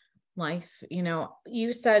life. You know,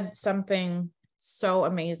 you said something so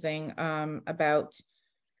amazing about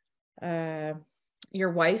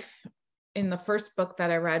your wife. In the first book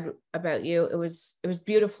that I read about you, it was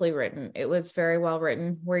beautifully written. It was very well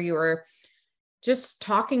written, where you were just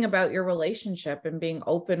talking about your relationship and being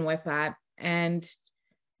open with that. And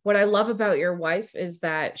what I love about your wife is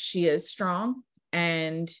that she is strong,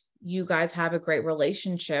 and you guys have a great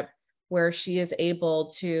relationship where she is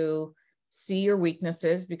able to see your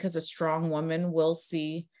weaknesses, because a strong woman will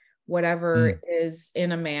see whatever is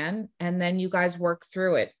in a man, and then you guys work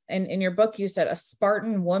through it. And in your book, you said a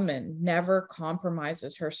Spartan woman never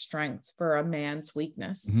compromises her strength for a man's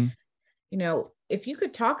weakness. Mm-hmm. You know, if you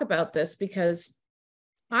could talk about this, because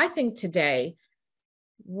I think today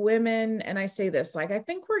women, and I say this, like, I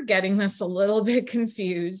think we're getting this a little bit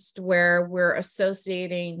confused where we're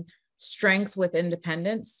associating strength with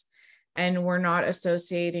independence and we're not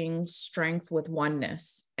associating strength with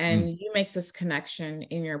oneness. And you make this connection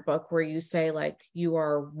in your book where you say, like, you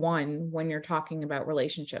are one when you're talking about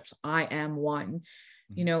relationships. I am one,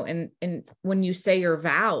 you know, and when you say your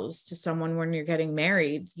vows to someone when you're getting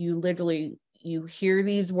married, you literally, you hear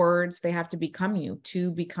these words, they have to become you,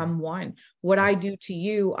 to become one. What I do to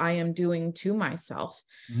you, I am doing to myself.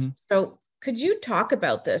 So could you talk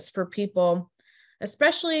about this for people,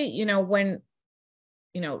 especially, you know, when,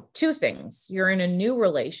 you know, two things, you're in a new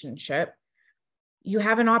relationship, you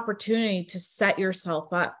have an opportunity to set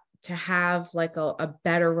yourself up to have like a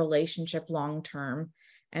better relationship long-term.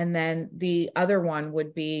 And then the other one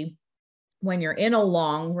would be when you're in a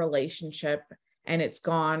long relationship and it's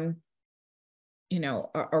gone, you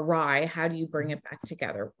know, awry, how do you bring it back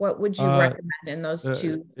together? What would you recommend in those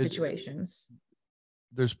two situations?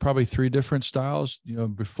 There's probably three different styles, you know,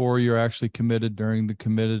 before you're actually committed, during the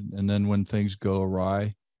committed, and then when things go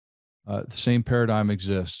awry. The same paradigm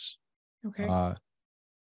exists. Okay.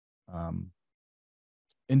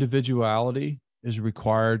 Individuality is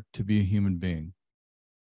required to be a human being.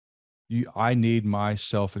 I need my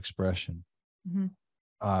self-expression.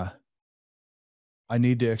 I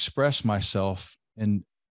need to express myself in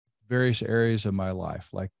various areas of my life.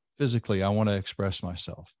 Like physically, I want to express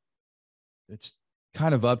myself. It's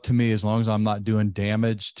kind of up to me, as long as I'm not doing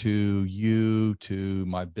damage to you, to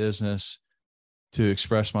my business, to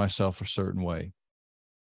express myself a certain way.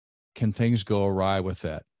 Can things go awry with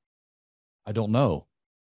that? I don't know.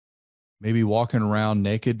 Maybe walking around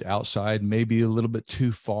naked outside, maybe a little bit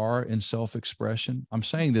too far in self-expression. I'm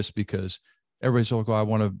saying this because everybody's like, oh, I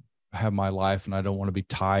want to have my life and I don't want to be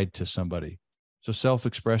tied to somebody. So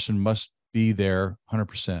self-expression must be there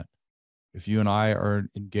 100%. If you and I are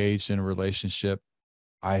engaged in a relationship,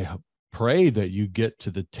 I pray that you get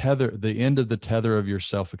to the end of the tether of your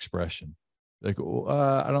self-expression. Like,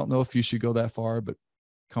 I don't know if you should go that far, but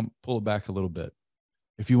pull it back a little bit.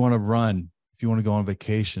 If you want to run, if you want to go on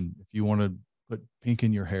vacation, if you want to put pink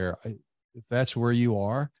in your hair, if that's where you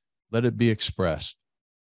are, let it be expressed.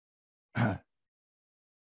 But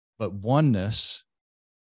oneness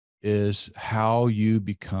is how you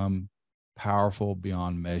become powerful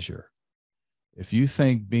beyond measure. If you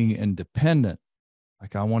think being independent,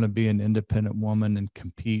 like I want to be an independent woman and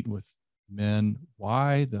compete with men,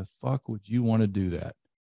 why the fuck would you want to do that?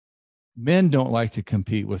 Men don't like to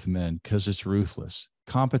compete with men because it's ruthless.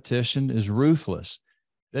 Competition is ruthless.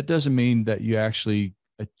 That doesn't mean that you actually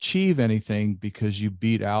achieve anything because you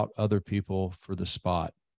beat out other people for the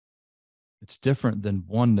spot. It's different than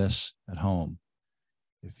oneness at home.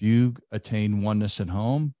 If you attain oneness at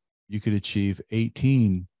home, you could achieve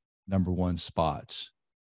 18 number one spots.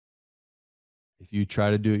 If you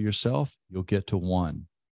try to do it yourself, you'll get to one.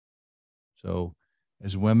 So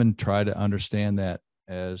as women try to understand that,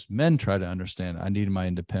 as men try to understand, I need my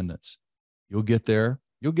independence. You'll get there,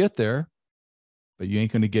 but you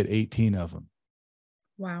ain't going to get 18 of them.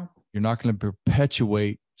 Wow. You're not going to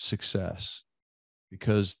perpetuate success,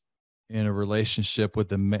 because in a relationship with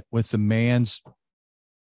the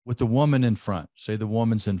woman in front, say the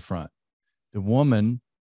woman's in front, the woman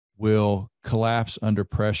will collapse under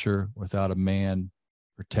pressure without a man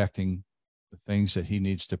protecting the things that he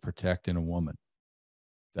needs to protect in a woman.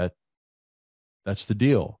 That's the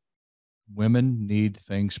deal. Women need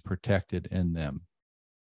things protected in them.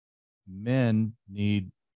 Men need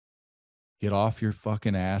get off your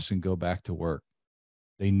fucking ass and go back to work.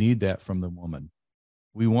 They need that from the woman.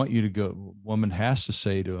 We want you to go. Woman has to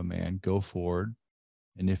say to a man, go forward.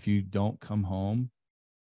 And if you don't come home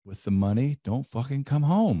with the money, don't fucking come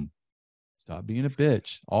home. Stop being a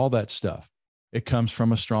bitch. All that stuff. It comes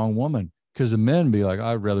from a strong woman, because the men be like,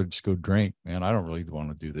 I'd rather just go drink, man. I don't really want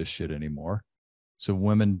to do this shit anymore. So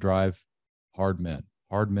women drive hard men.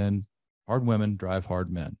 Hard women drive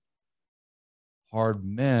hard men. Hard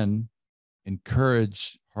men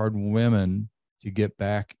encourage hard women to get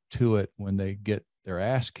back to it when they get their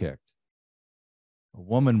ass kicked. A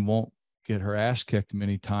woman won't get her ass kicked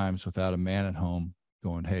many times without a man at home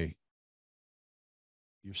going, hey,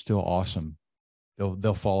 you're still awesome.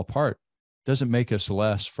 They'll fall apart. Doesn't make us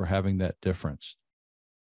less for having that difference.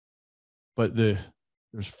 But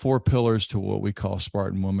there's four pillars to what we call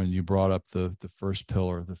Spartan woman. You brought up the first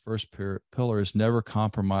pillar. The first pillar is never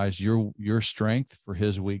compromise your strength for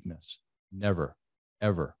his weakness. Never,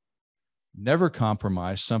 ever. Never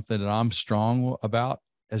compromise something that I'm strong about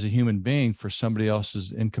as a human being for somebody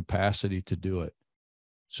else's incapacity to do it.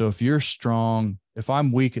 So if you're strong, if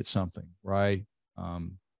I'm weak at something, right?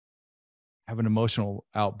 have an emotional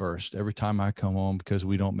outburst every time I come home because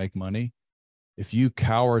we don't make money. If you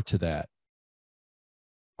cower to that,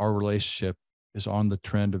 our relationship is on the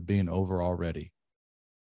trend of being over already.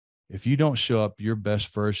 If you don't show up your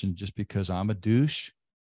best version just because I'm a douche,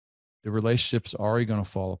 the relationship's already going to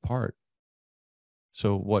fall apart.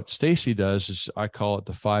 So what Stacy does is, I call it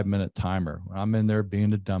the 5-minute timer. When I'm in there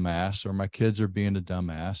being a dumbass, or my kids are being a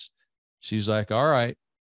dumbass, she's like, all right,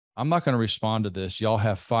 I'm not going to respond to this. Y'all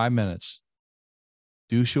have 5 minutes.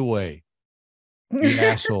 Douche away. Be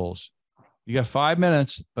assholes. You got 5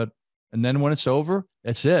 minutes, and then when it's over,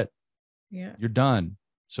 that's it. Yeah. You're done.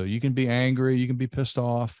 So you can be angry, you can be pissed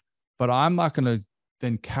off, but I'm not going to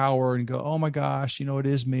then cower and go, oh my gosh, it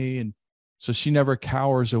is me. And so she never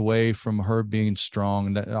cowers away from her being strong.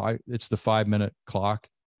 And it's the 5-minute clock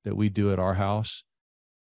that we do at our house,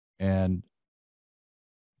 and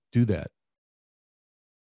do that.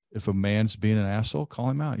 If a man's being an asshole, call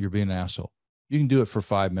him out. You're being an asshole. You can do it for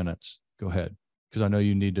 5 minutes. Go ahead. Because I know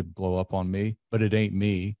you need to blow up on me, but it ain't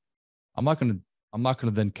me. I'm not going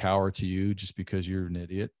to then cower to you just because you're an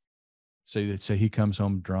idiot. Say he comes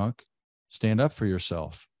home drunk. Stand up for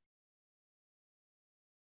yourself.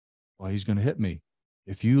 Well, he's going to hit me.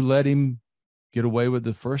 If you let him get away with it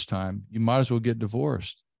the first time, you might as well get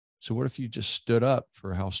divorced. So what if you just stood up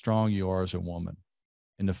for how strong you are as a woman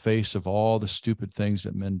in the face of all the stupid things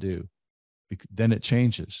that men do? Then it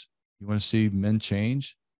changes. You want to see men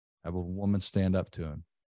change? Have a woman stand up to him.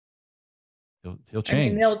 He'll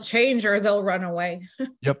change. I mean, they'll change or they'll run away.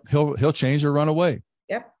 Yep. He'll change or run away.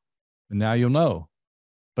 Yep. And now you'll know.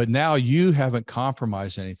 But now you haven't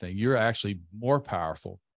compromised anything. You're actually more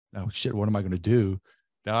powerful. Now, shit, what am I going to do?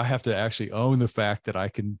 Now I have to actually own the fact that I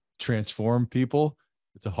can transform people.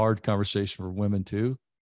 It's a hard conversation for women too.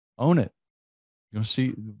 Own it.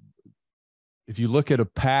 See, if you look at a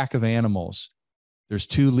pack of animals, there's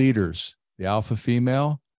 2 leaders, the alpha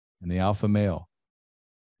female and the alpha male.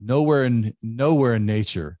 Nowhere in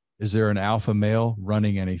nature is there an alpha male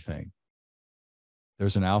running anything.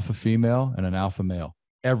 There's an alpha female and an alpha male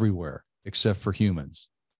everywhere except for humans.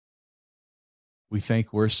 We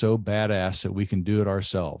think we're so badass that we can do it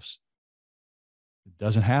ourselves. It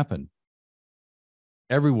doesn't happen.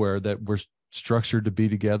 Everywhere that we're structured to be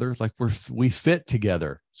together, like we fit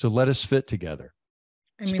together. So let us fit together.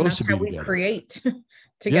 I mean, that's how we create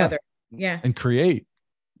together. Yeah. And create.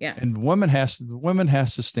 Yeah. And women has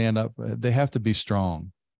to stand up. They have to be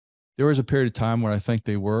strong. There was a period of time where I think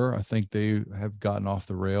they have gotten off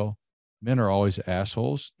the rail. Men are always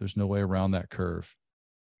assholes. There's no way around that curve.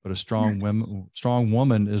 But a strong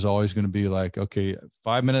woman is always going to be like, okay,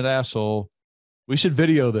 5-minute asshole. We should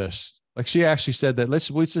video this. Like she actually said that.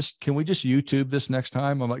 Can we just YouTube this next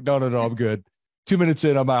time? I'm like, no, I'm good. 2 minutes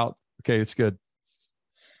in, I'm out. Okay, it's good.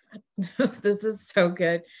 This is so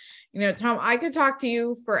good. Thom, I could talk to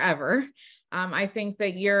you forever. I think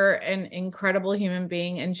that you're an incredible human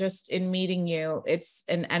being, and just in meeting you, it's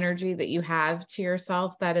an energy that you have to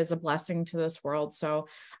yourself that is a blessing to this world. So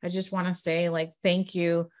I just want to say, thank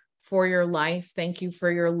you for your life. Thank you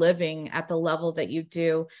for your living at the level that you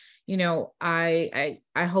do. I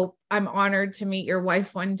hope, I'm honored to meet your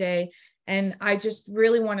wife one day. And I just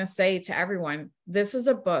really want to say to everyone, this is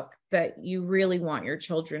a book that you really want your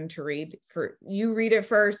children to read. You read it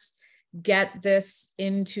first, get this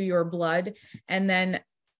into your blood, and then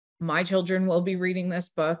my children will be reading this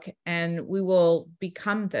book and we will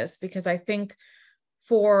become this, because I think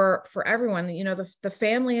for everyone, the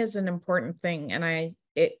family is an important thing. And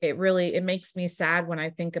it makes me sad when I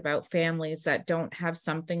think about families that don't have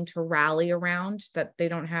something to rally around, that they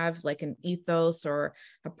don't have like an ethos or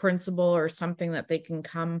a principle or something that they can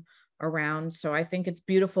come around. So I think it's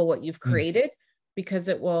beautiful what you've created, because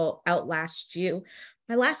it will outlast you.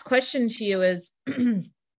 My last question to you is,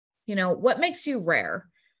 what makes you rare?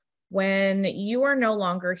 When you are no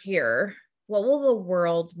longer here, what will the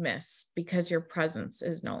world miss because your presence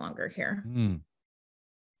is no longer here?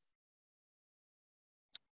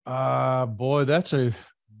 Boy, that's a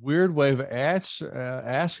weird way of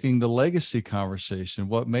asking the legacy conversation.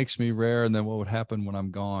 What makes me rare, and then what would happen when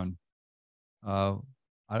I'm gone? I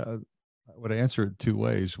would answer it 2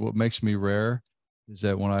 ways. What makes me rare is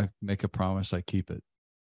that when I make a promise, I keep it.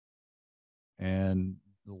 And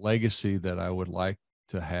the legacy that I would like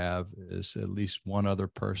to have is at least one other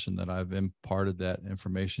person that I've imparted that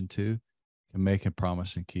information to can make a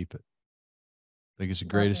promise and keep it. I think it's the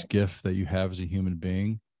greatest gift that you have as a human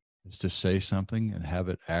being, is to say something and have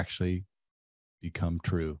it actually become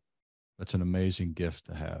true. That's an amazing gift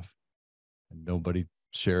to have. And nobody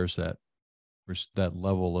shares that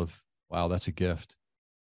level of, wow, that's a gift.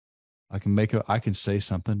 I can say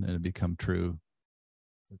something and it become true.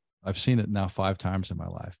 I've seen it now 5 times in my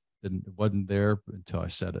life. It wasn't there until I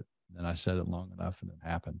said it. And then I said it long enough and it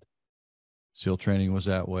happened. SEAL training was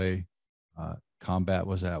that way. Combat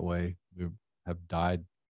was that way. We have died,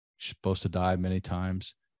 supposed to die many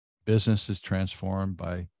times. Business is transformed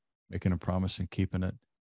by making a promise and keeping it,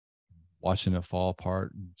 watching it fall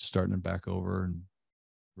apart and starting it back over. And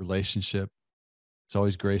relationship, it's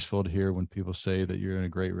always graceful to hear when people say that you're in a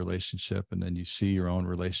great relationship and then you see your own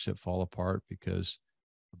relationship fall apart, because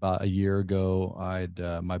about a year ago,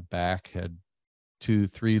 my back had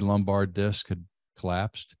 3 lumbar discs had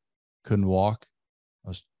collapsed, couldn't walk. I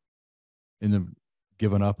was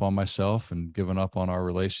giving up on myself and giving up on our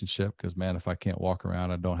relationship, because man, if I can't walk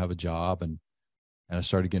around, I don't have a job. And I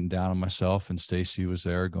started getting down on myself, and Stacy was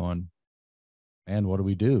there going, man, what do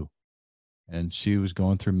we do? And she was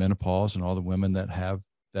going through menopause, and all the women that have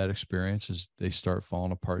that experience is they start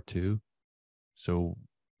falling apart too. So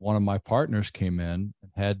one of my partners came in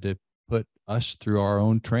and had to put us through our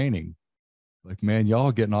own training. Like, man,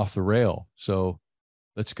 y'all getting off the rail. So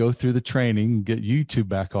let's go through the training and get you two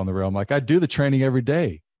back on the rail. I'm like, I do the training every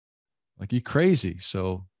day. Like, you crazy.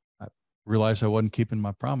 So I realized I wasn't keeping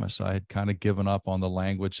my promise. I had kind of given up on the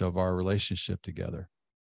language of our relationship together.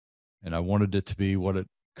 And I wanted it to be what it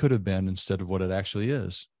could have been instead of what it actually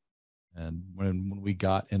is. And when we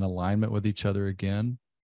got in alignment with each other again,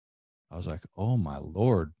 I was like, oh my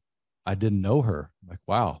Lord, I didn't know her. I'm like,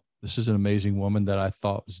 wow, this is an amazing woman that I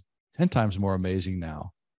thought was 10 times more amazing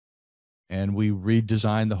now. And we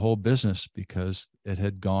redesigned the whole business because it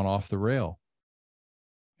had gone off the rail.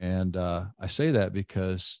 And I say that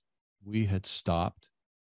because we had stopped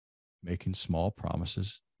making small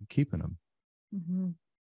promises and keeping them. Mm-hmm.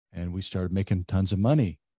 And we started making tons of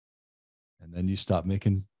money. And then you stop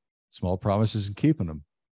making small promises and keeping them.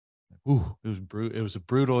 Ooh, it was a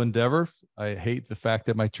brutal endeavor. I hate the fact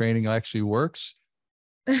that my training actually works,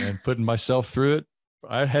 and putting myself through it.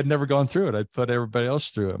 I had never gone through it. I'd put everybody else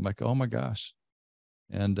through it. I'm like, oh my gosh.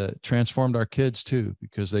 And transformed our kids too,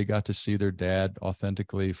 because they got to see their dad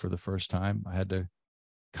authentically for the first time. I had to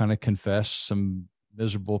kind of confess some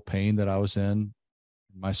miserable pain that I was in.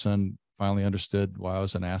 My son finally understood why I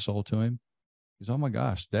was an asshole to him. He's, oh my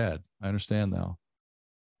gosh, Dad, I understand now.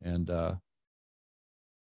 And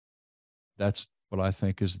that's what I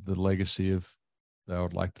think is the legacy of that I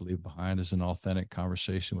would like to leave behind, is an authentic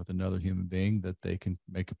conversation with another human being that they can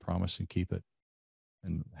make a promise and keep it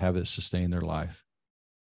and have it sustain their life.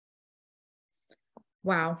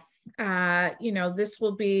 Wow. This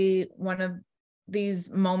will be one of these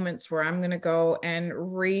moments where I'm going to go and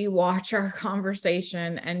re-watch our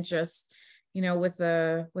conversation and just, with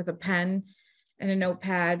a pen and a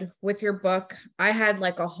notepad with your book. I had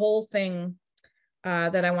like a whole thing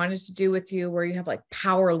that I wanted to do with you, where you have like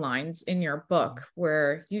power lines in your book,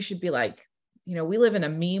 where you should be like, we live in a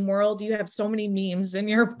meme world. You have so many memes in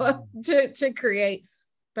your book to create.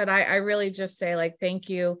 But I really just say, like, thank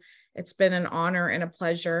you. It's been an honor and a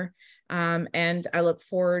pleasure. And I look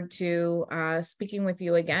forward to speaking with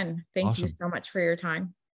you again. Thank you so much for your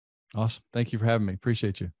time. Awesome. Thank you for having me.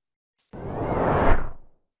 Appreciate you.